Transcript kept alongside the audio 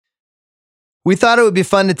We thought it would be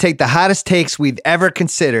fun to take the hottest takes we've ever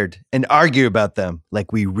considered and argue about them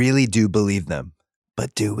like we really do believe them.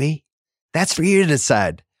 But do we? That's for you to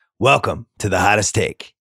decide. Welcome to The Hottest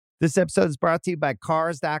Take. This episode is brought to you by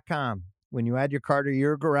Cars.com. When you add your car to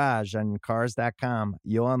your garage on Cars.com,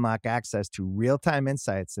 you'll unlock access to real-time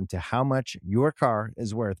insights into how much your car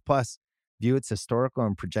is worth. Plus, view its historical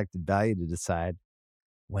and projected value to decide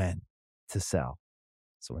when to sell.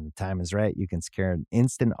 So when the time is right, you can secure an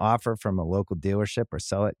instant offer from a local dealership or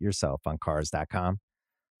sell it yourself on Cars.com.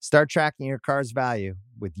 Start tracking your car's value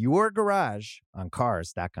with your garage on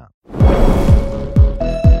Cars.com.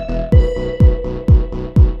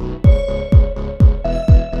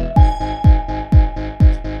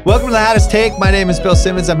 Welcome to The Hottest Take. My name is Bill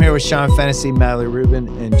Simmons. I'm here with Sean Fennessy, Mallory Rubin,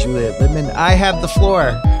 and Juliet Littman. I have the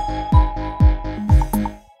floor.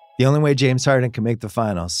 The only way James Harden can make the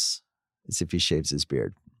finals is if he shaves his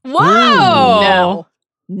beard. Whoa!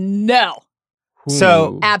 No.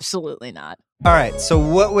 So, Absolutely not. all right. So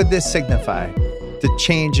what would this signify? The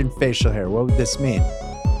change in facial hair. What would this mean?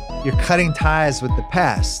 You're cutting ties with the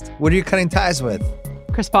past. What are you cutting ties with?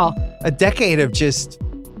 Chris Paul. A decade of just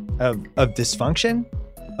of dysfunction,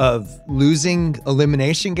 of losing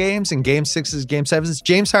elimination games and game sixes, game sevens.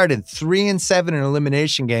 James Harden, 3-7 in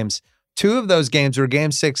elimination games. 2 of those games were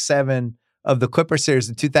game 6, 7 of the Clipper series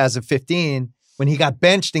in 2015 when he got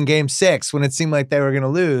benched in game 6 when it seemed like they were going to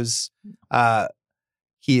lose.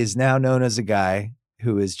 He is now known as a guy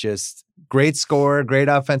who is just great scorer, great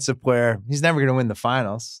offensive player. He's never going to win the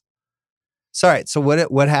finals. So, all right. So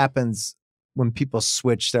what happens when people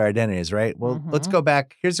switch their identities, right? Well, let's go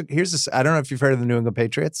back. Here's this. I don't know if you've heard of the New England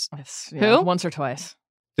Patriots. Yes, Who? Once or twice.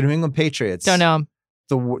 The New England Patriots. Don't know him.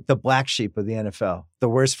 The black sheep of the NFL, the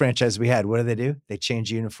worst franchise we had. What do? They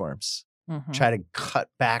change uniforms, try to cut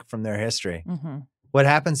back from their history. What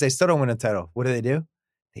happens? They still don't win a title. What do?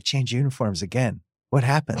 They change uniforms again. What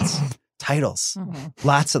happens? Titles,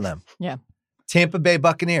 lots of them. Yeah. Tampa Bay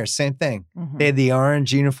Buccaneers, same thing. They had the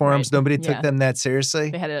orange uniforms. Right. Nobody took them that seriously.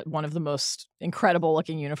 They had one of the most incredible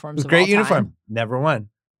looking uniforms It was of great all time. uniform. Never won.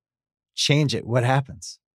 Change it. What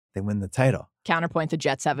happens? They win the title. Counterpoint, the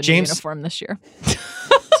Jets have a new James- uniform this year.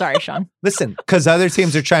 Sorry, Sean. Listen, because other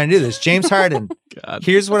teams are trying to do this. James Harden, God.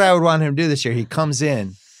 here's what I would want him to do this year. He comes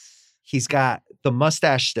in. He's got the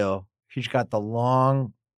mustache still. He's got the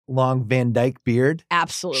long Van Dyke beard.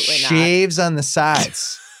 Absolutely not. Shaves on the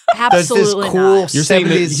sides. Absolutely Does this cool not. You're saying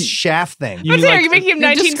that 70s he- shaft thing. You What's mean there? like- You're making him You're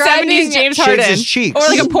 1970s describing- James Shaves Harden. his cheeks. Or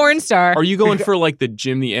like a porn star. Are you going for like the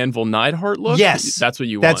Jim the Anvil Neidhart look? Yes. That's what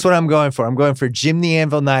you want. That's what I'm going for. I'm going for Jim the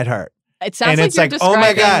Anvil Neidhart. It sounds And like it's you're like, describing. oh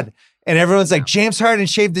my God. And everyone's like, James Harden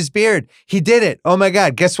shaved his beard. He did it. Oh my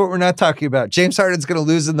God. Guess what we're not talking about? James Harden's going to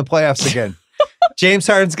lose in the playoffs again. James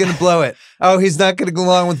Harden's going to blow it. Oh, he's not going to go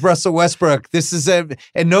along with Russell Westbrook.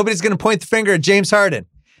 And nobody's going to point the finger at James Harden.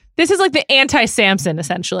 This is like the anti-Samson,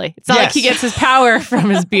 essentially. It's not like he Yes. gets his power from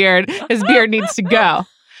his beard. His beard needs to go.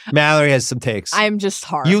 Mallory has some takes. I'm just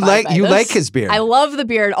horrified. You by this. like his beard. I love the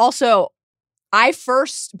beard. Also, I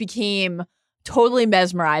first became totally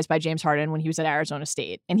mesmerized by James Harden when he was at Arizona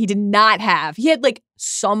State. And he had like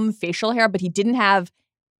some facial hair, but he did not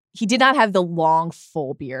have the long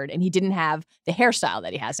full beard, and he didn't have the hairstyle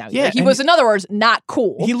that he has now. Yeah, He was, in other words, not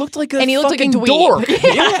cool. He looked like a and he looked like a fucking dweeb. dork.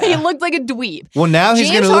 Yeah, he looked like a dweeb. well, now he's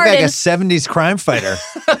going James to look like a Harden- 70s crime fighter.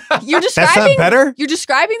 You're That's not describing better? You're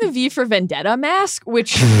describing the V for Vendetta mask,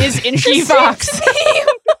 which is interesting, Fox.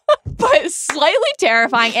 but slightly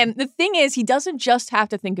terrifying. And the thing is, he doesn't just have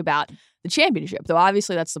to think about the championship, though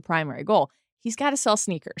obviously that's the primary goal. He's got to sell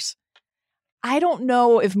sneakers. I don't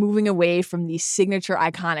know if moving away from the signature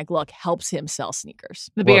iconic look helps him sell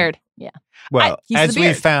sneakers. The beard. Yeah. Well, he's as the we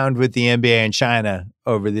beard. found with the NBA in China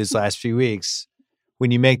over these last few weeks,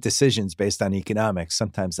 when you make decisions based on economics,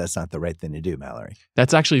 sometimes that's not the right thing to do, Mallory.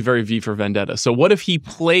 That's actually very V for Vendetta. So what if he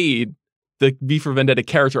played the V for Vendetta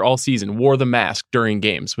character all season, wore the mask during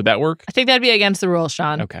games? Would that work? I think that'd be against the rules,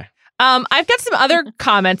 Sean. Okay. I've got some other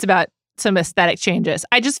comments about some aesthetic changes.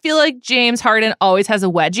 I just feel like James Harden always has a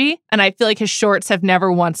wedgie, and I feel like his shorts have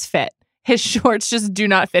never once fit. His shorts just do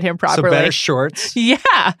not fit him properly. So better shorts. Yeah.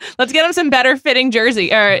 Let's get him some better fitting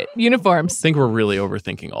jersey or uniforms. I think we're really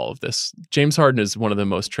overthinking all of this. James Harden is one of the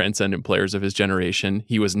most transcendent players of his generation.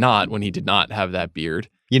 He was not when he did not have that beard.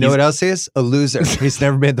 You know what else he is? A loser. He's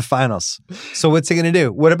never made the finals. So what's he going to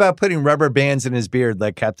do? What about putting rubber bands in his beard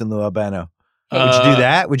like Captain Lou Albano? Would you do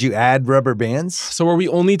that? Would you add rubber bands? So are we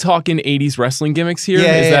only talking 80s wrestling gimmicks here?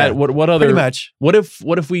 Yeah, Is yeah, that yeah. what other? Pretty much. What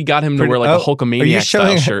if we got him to wear like a Are you Hulkamaniac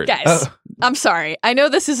showing style shirt? Guys, I'm sorry. I know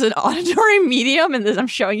this is an auditory medium and I'm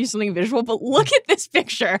showing you something visual, but look at this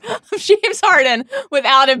picture of James Harden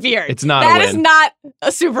without a beard. It's not That a is win. not a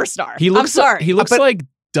superstar. I'm sorry. He looks like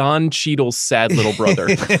Don Cheadle's sad little brother.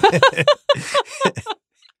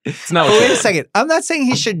 It's not. Wait a second. I'm not saying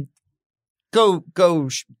he should go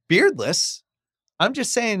beardless. I'm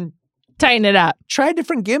just saying Tighten it up. try a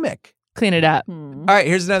different gimmick. Clean it up. All right,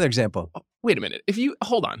 here's another example. Wait a minute. If you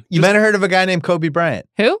hold on, You might have heard of a guy named Kobe Bryant.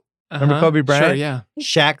 Who? Remember Kobe Bryant? Sure, yeah.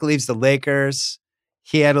 Shaq leaves the Lakers.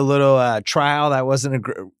 He had a little trial that wasn't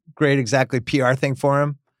a great exactly PR thing for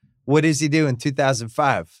him. What does he do in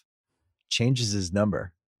 2005? Changes his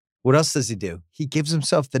number. What else does he do? He gives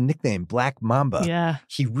himself the nickname Black Mamba. Yeah.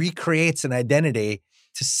 He recreates an identity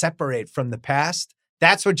to separate from the past.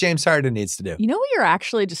 That's what James Harden needs to do. You know what you're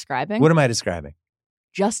actually describing? What am I describing?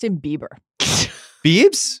 Justin Bieber.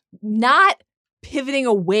 Biebs? Not pivoting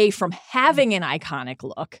away from having an iconic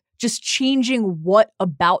look, just changing what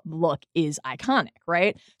about the look is iconic,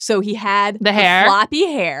 right? So he had The hair. floppy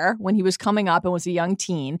hair when he was coming up and was a young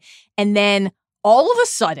teen. And then all of a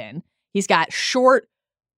sudden, he's got short,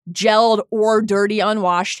 gelled or dirty,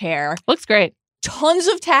 unwashed hair, Looks great. tons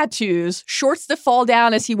of tattoos, shorts that fall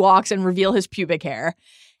down as he walks and reveal his pubic hair.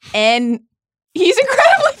 And he's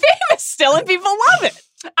incredibly famous still, and people love it.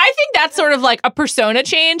 I think that's sort of like a persona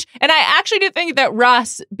change. And I actually do think that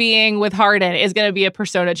Russ being with Harden is going to be a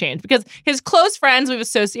persona change because his close friends we've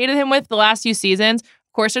associated him with the last few seasons,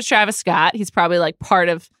 of course, there's Travis Scott. He's probably like part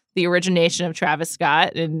of the origination of Travis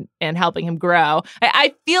Scott and helping him grow.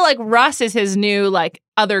 I feel like Russ is his new like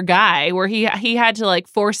other guy where he had to like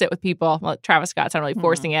force it with people. Well, Travis Scott's not really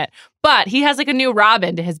forcing it, but he has like a new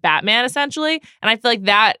Robin to his Batman essentially. And I feel like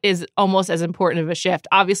that is almost as important of a shift,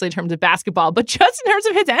 obviously in terms of basketball, but just in terms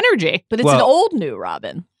of his energy. But it's an old new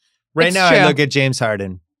Robin. Right It's now, true. I look at James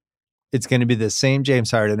Harden. It's going to be the same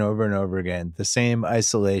James Harden over and over again. The same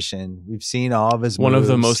isolation. We've seen all of his One of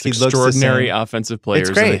the moves. most He looks the extraordinary same. offensive players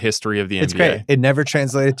in great. the history of the It's NBA. great. It never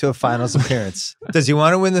translated to a finals appearance. Does he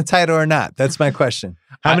want to win the title or not? That's my question.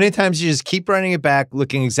 How many times do you just keep running it back,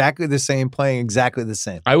 looking exactly the same, playing exactly the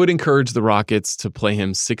same? I would encourage the Rockets to play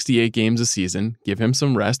him 68 games a season, give him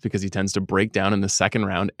some rest because he tends to break down in the second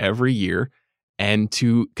round every year, and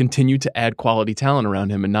to continue to add quality talent around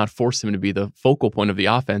him and not force him to be the focal point of the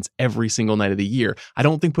offense every single night of the year. I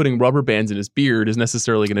don't think putting rubber bands in his beard is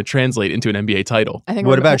necessarily going to translate into an NBA title. I think.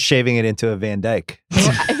 What about shaving it into a Van Dyke?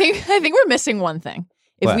 I think we're missing one thing.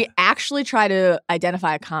 If What? we actually try to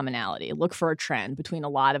identify a commonality, look for a trend between a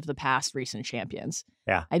lot of the past recent champions.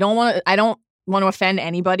 Yeah. I don't want to offend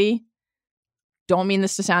anybody. Don't mean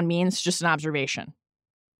this to sound mean. It's just an observation.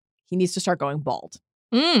 He needs to start going bald.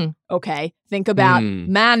 Okay. Think about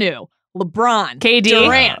Manu, LeBron, KD.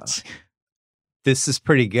 Durant. This is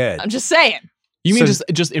pretty good. I'm just saying. You mean So-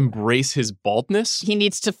 just embrace his baldness? He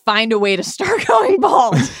needs to find a way to start going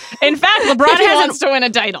bald. In fact, if LeBron he wants hasn't to win a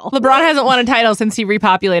title. won a title since he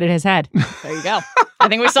repopulated his head. There you go. I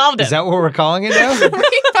think we solved it. Is that what we're calling it now?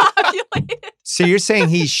 Repopulated. So you're saying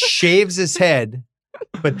he shaves his head,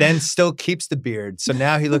 but then still keeps the beard. So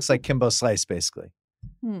now he looks like Kimbo Slice, basically.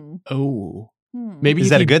 Oh. Maybe Is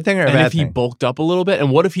if that he- a good thing or a and bad if he thing? bulked up a little bit? And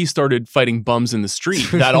what if he started fighting bums in the street?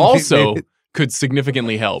 That also could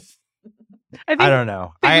significantly help. I don't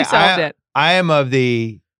know. I think we solved it. I am of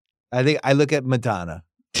the. I think I look at Madonna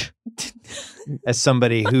as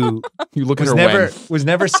somebody who You look at was her never when. was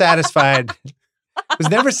never satisfied. Was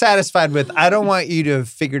never satisfied with. I don't want you to have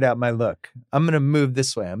figured out my look. I'm going to move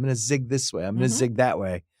this way. I'm going to zig this way. I'm going to zig that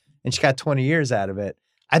way. And she got 20 years out of it.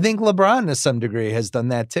 I think LeBron, to some degree, has done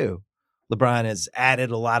that too. LeBron has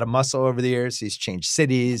added a lot of muscle over the years. He's changed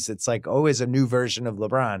cities. It's like always a new version of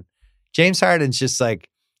LeBron. James Harden's just like,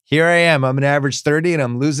 here I am. I'm an average 30 and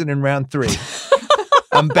I'm losing in round 3.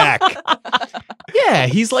 I'm back. Yeah,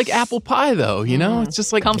 he's like apple pie, though. You know, it's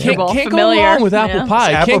just like Comfortable, can't go familiar. wrong with apple Yeah. pie.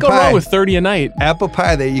 It's apple Can't go pie. wrong with 30 a night. Apple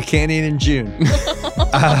pie that you can't eat in June.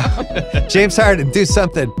 James Harden, do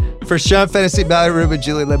something. For Sean Fantasy, Mallory Rubin,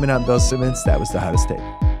 Julie Lemon, I'm Bill Simmons. That was the hottest take.